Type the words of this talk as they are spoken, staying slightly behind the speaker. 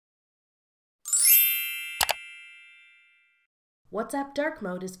WhatsApp Dark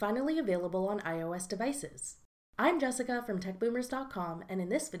Mode is finally available on iOS devices. I'm Jessica from techboomers.com, and in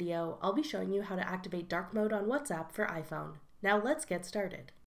this video, I'll be showing you how to activate Dark Mode on WhatsApp for iPhone. Now let's get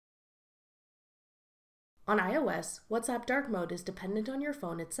started. On iOS, WhatsApp Dark Mode is dependent on your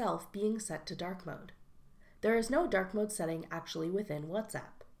phone itself being set to Dark Mode. There is no Dark Mode setting actually within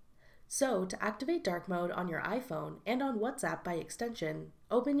WhatsApp. So, to activate Dark Mode on your iPhone and on WhatsApp by extension,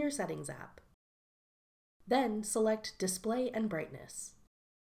 open your Settings app. Then select Display and Brightness.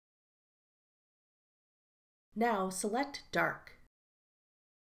 Now select Dark.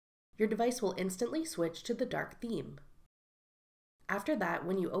 Your device will instantly switch to the dark theme. After that,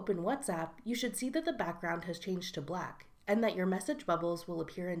 when you open WhatsApp, you should see that the background has changed to black, and that your message bubbles will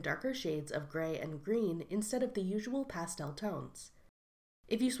appear in darker shades of gray and green instead of the usual pastel tones.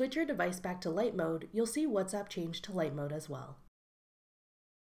 If you switch your device back to light mode, you'll see WhatsApp change to light mode as well.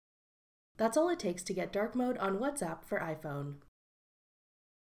 That's all it takes to get Dark Mode on WhatsApp for iPhone.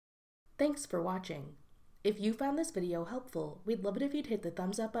 Thanks for watching. If you found this video helpful, we'd love it if you'd hit the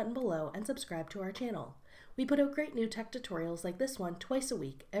thumbs up button below and subscribe to our channel. We put out great new tech tutorials like this one twice a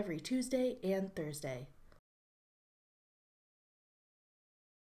week, every Tuesday and Thursday.